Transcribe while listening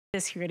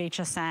This here at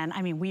HSN,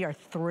 I mean, we are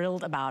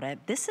thrilled about it.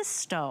 This is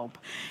Staub,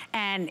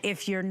 and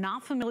if you're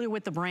not familiar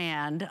with the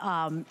brand,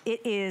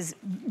 it is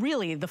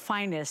really the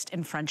finest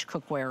in French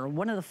cookware,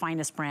 one of the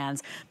finest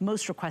brands,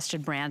 most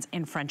requested brands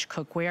in French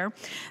cookware.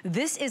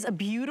 This is a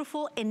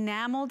beautiful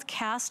enameled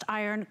cast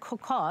iron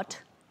cocotte.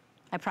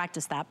 I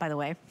practiced that, by the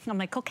way. I'm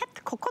like,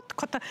 coquette, cocotte,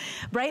 cocotte,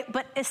 right?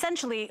 But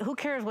essentially, who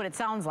cares what it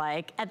sounds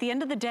like? At the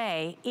end of the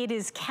day, it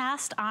is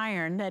cast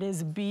iron that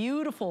is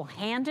beautiful,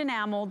 hand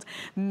enameled,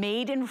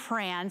 made in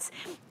France,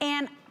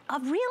 and a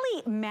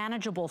really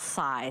manageable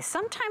size.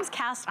 Sometimes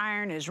cast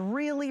iron is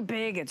really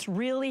big, it's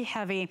really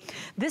heavy.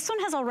 This one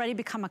has already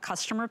become a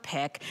customer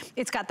pick.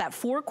 It's got that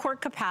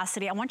 4-quart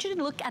capacity. I want you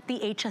to look at the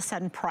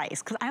HSN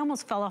price, because I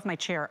almost fell off my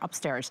chair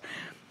upstairs.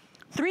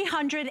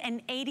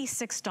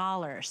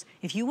 $386.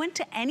 If you went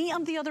to any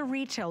of the other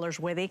retailers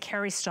where they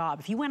carry Staub,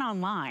 if you went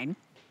online,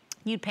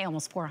 you'd pay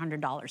almost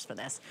 $400 for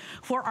this.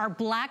 For our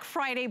Black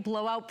Friday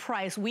blowout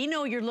price, we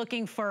know you're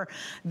looking for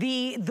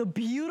the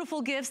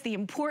beautiful gifts, the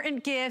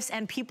important gifts,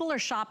 and people are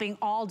shopping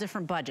all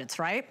different budgets,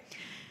 right?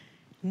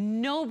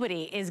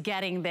 Nobody is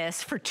getting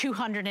this for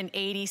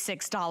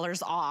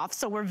 $286 off.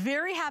 So we're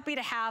very happy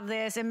to have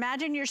this.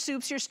 Imagine your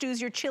soups, your stews,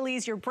 your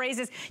chilies, your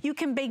braises. You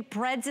can bake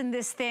breads in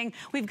this thing.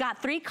 We've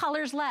got 3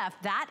 colors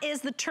left. That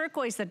is the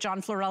turquoise that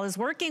John Florell is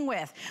working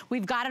with.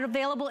 We've got it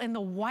available in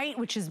the white,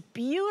 which is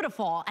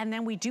beautiful. And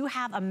then we do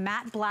have a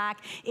matte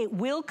black. It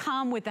will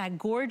come with that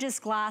gorgeous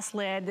glass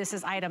lid. This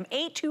is item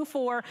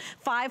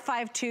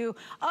 824552.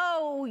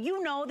 Oh,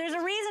 you know, there's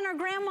a reason our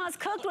grandmas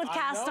cooked with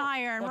cast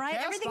iron, right?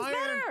 Everything's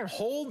better.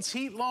 Holds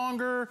heat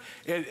longer,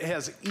 it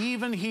has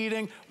even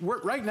heating.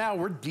 Right now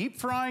we're deep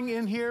frying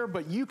in here,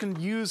 but you can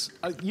use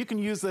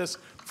this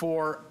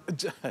for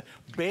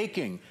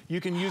baking.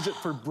 You can use it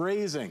for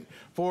braising,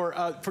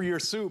 for your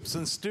soups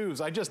and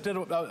stews. I just did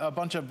a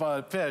bunch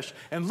of fish,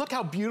 and look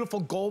how beautiful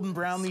golden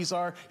brown these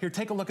are. Here,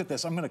 take a look at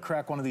this. I'm gonna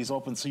crack one of these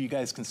open so you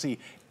guys can see.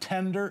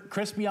 Tender,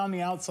 crispy on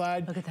the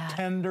outside, look at that.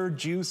 Tender,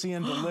 juicy,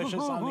 and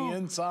delicious on the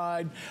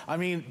inside. I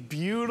mean,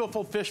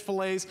 beautiful fish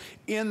fillets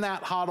in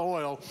that hot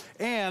oil.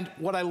 And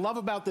what I love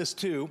about this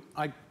too,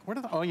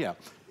 oh yeah,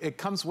 it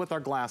comes with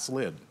our glass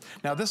lid.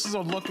 Now this is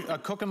a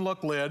cook and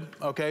look lid,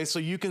 okay? So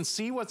you can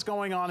see what's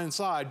going on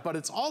inside, but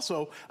it's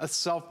also a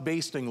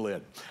self-basting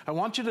lid. I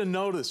want you to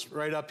notice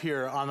right up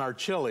here on our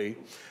chili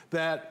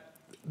that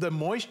the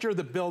moisture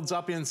that builds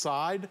up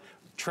inside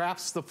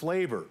traps the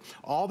flavor.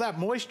 All that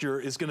moisture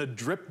is gonna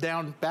drip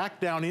down,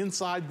 back down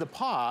inside the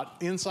pot,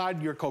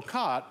 inside your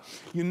cocotte.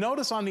 You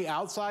notice on the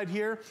outside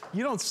here,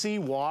 you don't see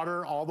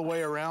water all the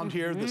way around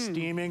here, the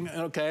steaming,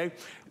 okay?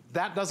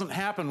 That doesn't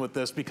happen with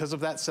this because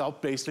of that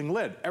self-basting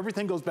lid.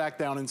 Everything goes back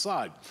down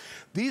inside.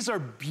 These are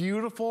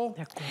beautiful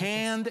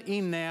hand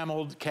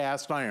enameled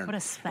cast iron. What a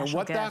special gift. And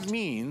what that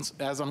means,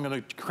 as I'm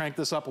gonna crank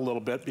this up a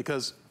little bit,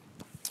 because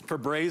for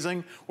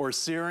braising or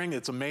searing,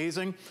 it's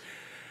amazing.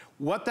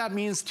 What that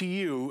means to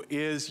you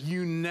is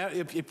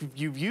if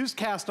you've used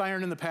cast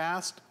iron in the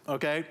past,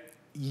 okay,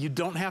 you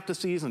don't have to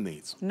season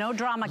these. No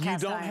drama, cast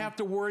iron. You don't have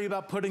to worry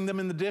about putting them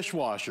in the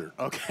dishwasher,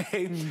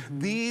 okay?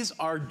 These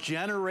are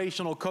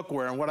generational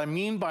cookware, and what I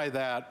mean by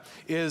that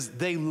is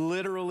these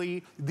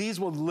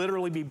will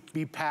literally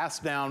be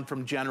passed down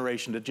from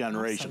generation to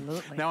generation.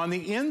 Absolutely. Now on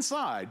the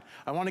inside,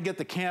 I wanna get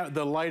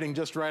the lighting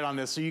just right on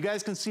this so you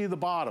guys can see the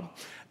bottom.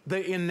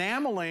 The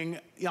enameling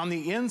on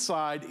the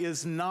inside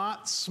is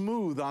not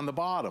smooth on the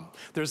bottom.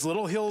 There's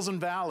little hills and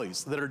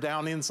valleys that are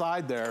down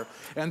inside there.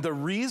 And the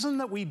reason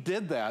that we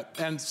did that,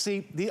 and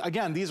see,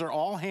 again, these are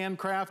all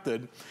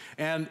handcrafted,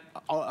 and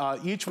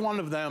each one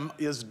of them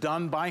is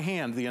done by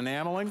hand, the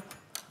enameling.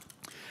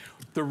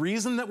 The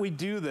reason that we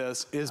do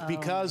this is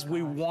because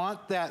we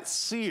want that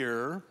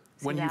sear,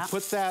 when you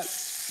put that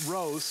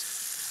roast,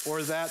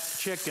 or that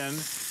chicken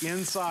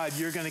inside,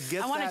 you're gonna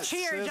get that sizzle, I wanna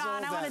cheer,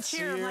 John, I wanna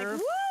cheer. I'm like,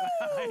 woo!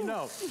 I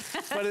know,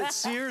 but it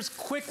sears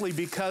quickly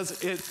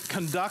because it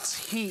conducts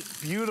heat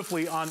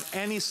beautifully on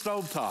any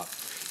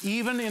stovetop,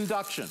 even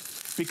induction.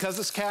 Because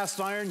it's cast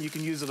iron, you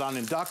can use it on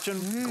induction,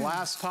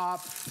 glass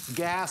top,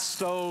 gas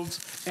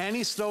stoves,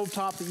 any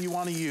stovetop that you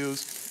wanna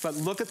use. But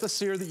look at the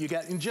sear that you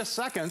get in just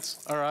seconds,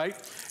 all right?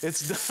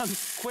 It's done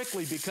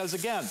quickly because,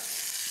 again,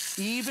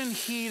 even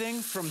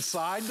heating from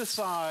side to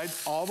side,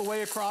 all the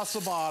way across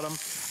the bottom.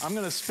 I'm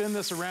gonna spin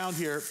this around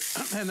here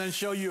and then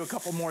show you a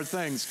couple more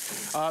things.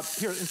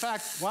 Here, in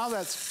fact, wow,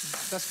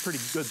 that's pretty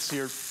good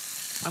sear.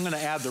 I'm gonna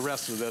add the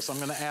rest of this. I'm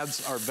gonna add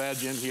our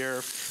veg in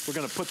here. We're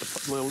gonna put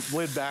the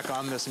lid back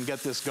on this and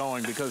get this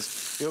going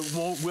because it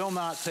will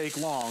not take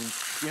long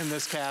in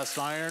this cast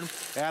iron.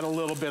 Add a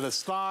little bit of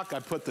stock.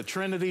 I put the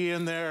Trinity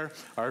in there,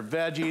 our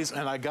veggies,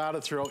 and I gotta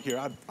throw here.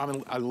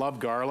 I love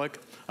garlic.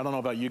 I don't know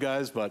about you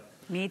guys, but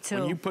me too.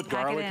 When you put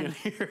garlic in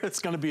here, it's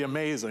gonna be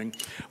amazing.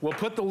 We'll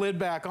put the lid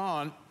back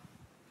on.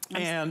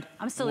 And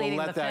I'm still we'll eating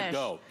let the that fish.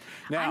 go.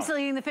 Now, I'm still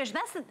eating the fish.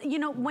 That's, you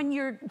know, when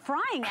you're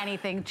frying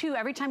anything too,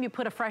 every time you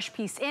put a fresh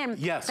piece in,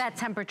 yes, that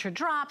temperature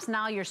drops.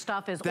 Now your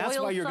stuff is that's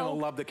oil why you're soaked. going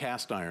to love the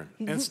cast iron.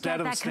 You Instead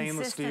get of that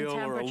stainless consistent steel or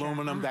temperature.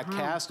 aluminum, that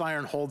cast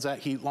iron holds that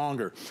heat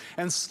longer.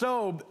 And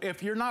Staub,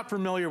 if you're not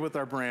familiar with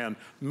our brand,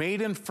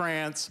 made in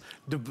France,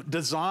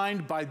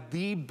 designed by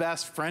the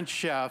best French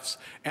chefs.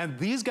 And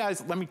these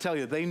guys, let me tell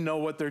you, they know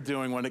what they're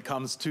doing when it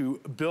comes to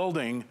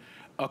building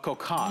a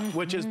cocotte,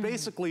 which is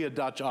basically a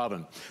Dutch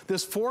oven.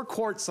 This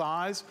 4-quart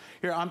size,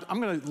 here, I'm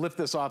gonna lift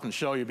this off and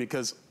show you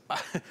because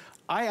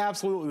I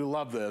absolutely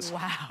love this.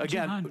 Wow,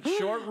 again, John.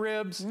 short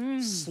ribs,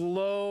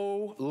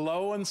 slow,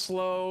 low and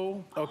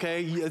slow,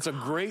 okay? It's a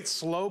great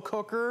slow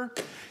cooker.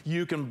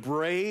 You can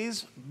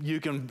braise, you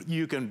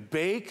can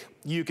bake,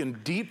 you can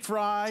deep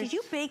fry. Did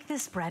you bake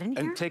this bread in here?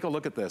 And take a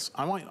look at this.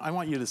 I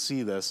want you to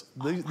see this.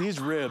 These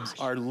ribs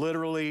are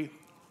literally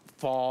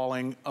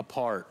falling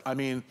apart. I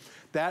mean,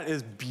 that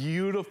is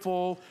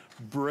beautiful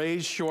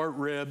braised short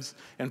ribs.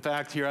 In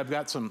fact, here I've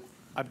got some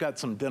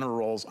dinner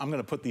rolls. I'm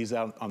gonna put these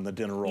out on the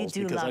dinner rolls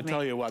because I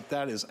tell you what,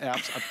 that is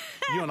absolutely,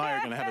 you and I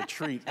are gonna have a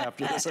treat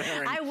after this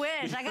airing. I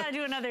wish, I gotta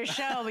do another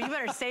show, but you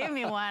better save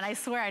me one. I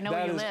swear, I know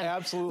where you live. That is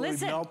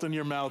absolutely melt in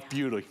your mouth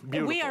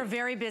beautiful. We are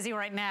very busy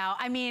right now.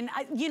 I mean,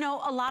 you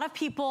know, a lot of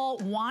people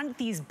want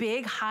these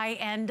big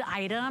high-end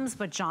items,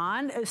 but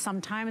John,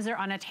 sometimes they're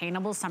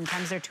unattainable,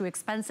 sometimes they're too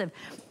expensive.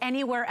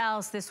 Anywhere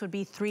else, this would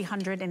be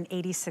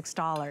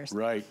 $386.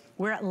 Right.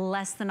 We're at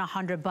less than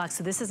 $100,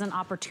 so this is an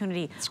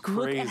opportunity. It's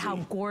crazy. Look at how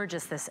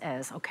gorgeous this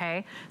is,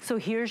 okay? So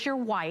here's your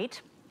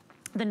white.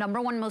 The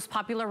 #1 most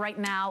popular right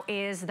now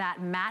is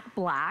that matte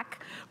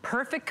black.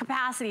 Perfect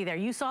capacity there.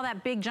 You saw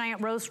that big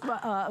giant roast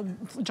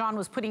John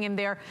was putting in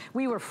there.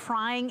 We were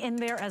frying in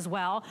there as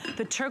well.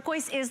 The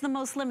turquoise is the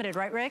most limited,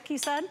 right, Rick, you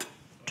said?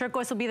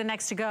 Turquoise will be the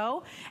next to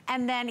go.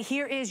 And then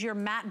here is your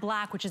matte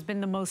black, which has been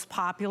the most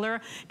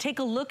popular. Take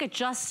a look at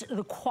just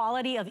the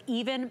quality of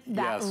even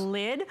that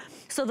lid.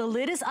 So the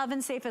lid is oven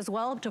safe as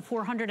well, up to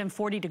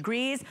 440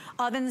 degrees.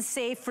 Oven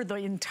safe for the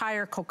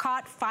entire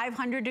cocotte,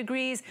 500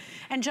 degrees.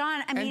 And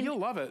John, I mean, and you'll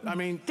love it. I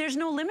mean, there's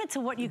no limit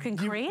to what you can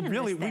create in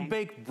really, this thing. we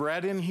bake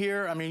bread in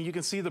here. I mean, you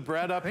can see the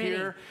bread up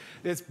here.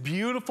 It's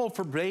beautiful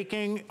for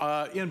baking.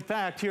 In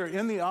fact, here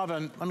in the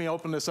oven, let me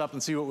open this up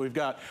and see what we've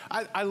got.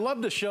 I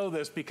love to show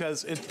this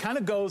because it kind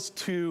of goes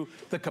to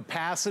the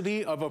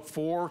capacity of a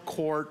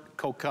 4-quart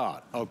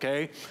cocotte,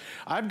 okay?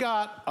 I've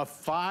got a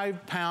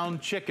 5-pound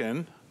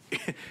chicken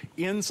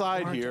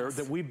inside here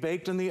that we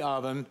baked in the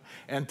oven,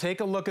 and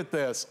take a look at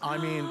this. I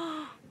mean,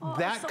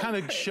 that kind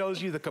of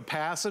shows you the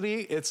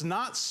capacity. It's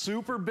not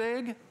super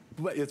big,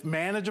 but it's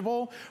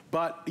manageable,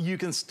 but you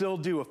can still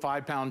do a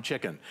 5-pound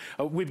chicken.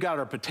 We've got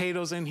our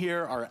potatoes in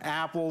here, our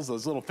apples,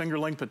 those little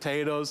fingerling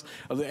potatoes,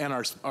 and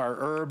our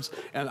herbs.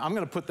 And I'm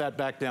gonna put that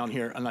back down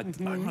here, and I'm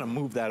gonna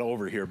move that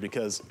over here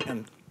because,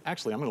 and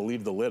actually I'm gonna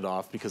leave the lid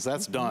off because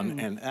that's done,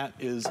 and that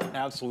is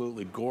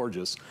absolutely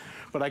gorgeous.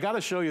 But I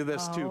gotta show you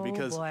this too,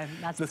 because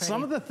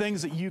some of the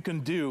things that you can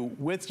do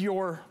with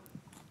your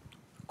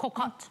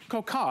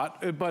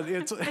cocotte, but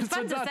it's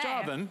a Dutch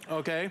oven,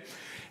 okay?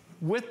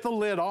 With the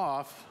lid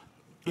off,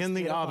 in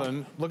the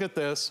oven, look at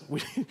this,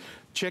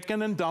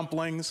 chicken and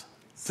dumplings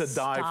to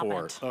die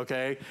for,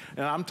 okay?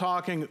 And I'm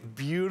talking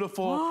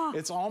beautiful,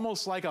 it's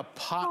almost like a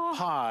pot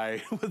pie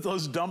with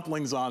those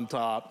dumplings on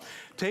top.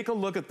 Take a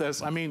look at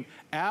this, I mean,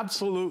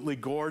 absolutely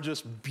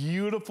gorgeous,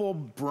 beautiful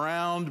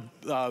brown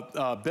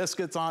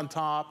biscuits on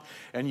top,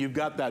 and you've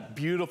got that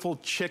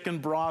beautiful chicken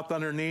broth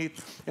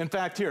underneath. In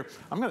fact, here,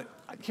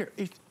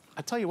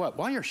 I tell you what,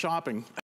 while you're shopping,